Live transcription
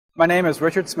My name is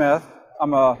Richard Smith.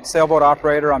 I'm a sailboat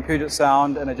operator on Puget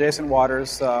Sound and adjacent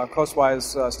waters,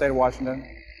 coastwise state of Washington.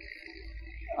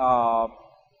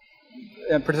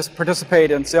 And participate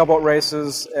in sailboat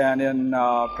races and in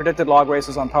predicted log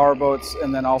races on powerboats,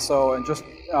 and then also in just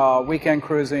weekend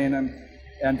cruising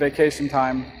and vacation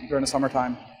time during the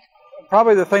summertime.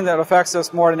 Probably the thing that affects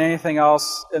us more than anything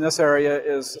else in this area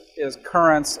is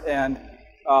currents and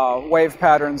wave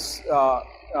patterns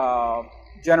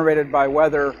generated by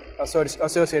weather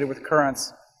associated with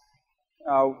currents.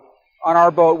 On our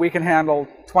boat, we can handle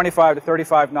 25 to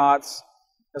 35 knots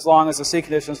as long as the sea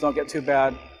conditions don't get too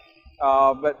bad.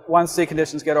 But once sea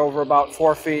conditions get over about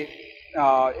 4 feet,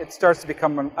 it starts to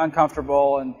become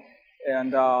uncomfortable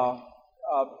and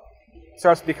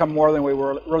starts to become more than we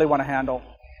really want to handle.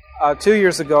 2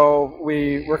 years ago,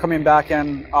 we were coming back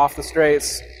in off the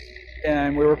straits,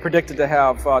 and we were predicted to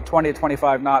have 20 to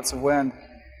 25 knots of wind,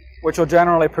 which will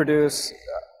generally produce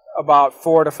about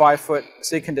 4 to 5 foot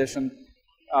sea condition.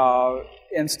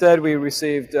 Instead, we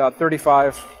received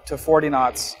 35 to 40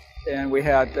 knots, and we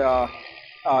had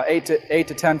 8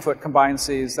 to 10 foot combined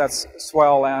seas. That's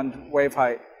swell and wave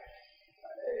height.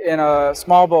 In a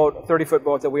small boat, 30-foot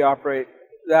boat that we operate,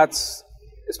 that's,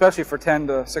 especially for 10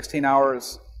 to 16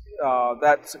 hours,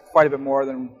 that's quite a bit more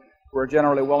than we're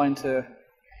generally willing to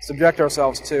subject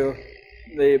ourselves to.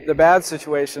 The bad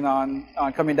situation on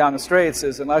coming down the straits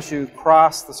is unless you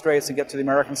cross the straits and get to the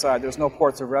American side, there's no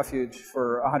ports of refuge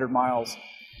for 100 miles.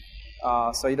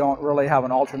 So you don't really have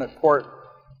an alternate port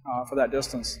for that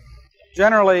distance.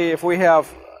 Generally, if we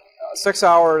have 6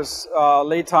 hours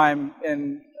lead time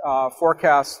in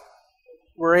forecast,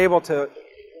 we're able to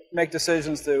make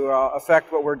decisions to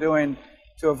affect what we're doing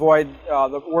to avoid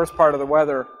the worst part of the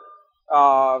weather.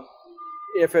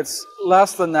 If it's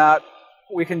less than that,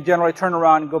 we can generally turn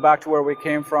around and go back to where we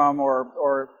came from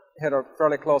or hit a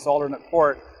fairly close alternate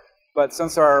port. But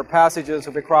since our passages,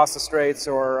 if we cross the straits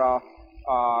or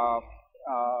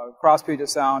cross Puget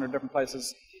Sound or different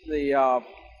places, the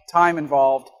time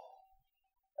involved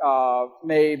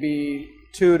may be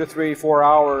 2 to 3, 4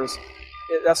 hours.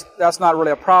 That's not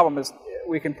really a problem.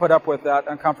 We can put up with that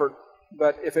uncomfort.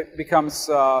 But if it becomes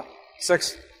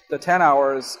 6 to 10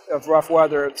 hours of rough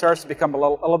weather, it starts to become a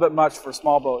little bit much for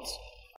small boats.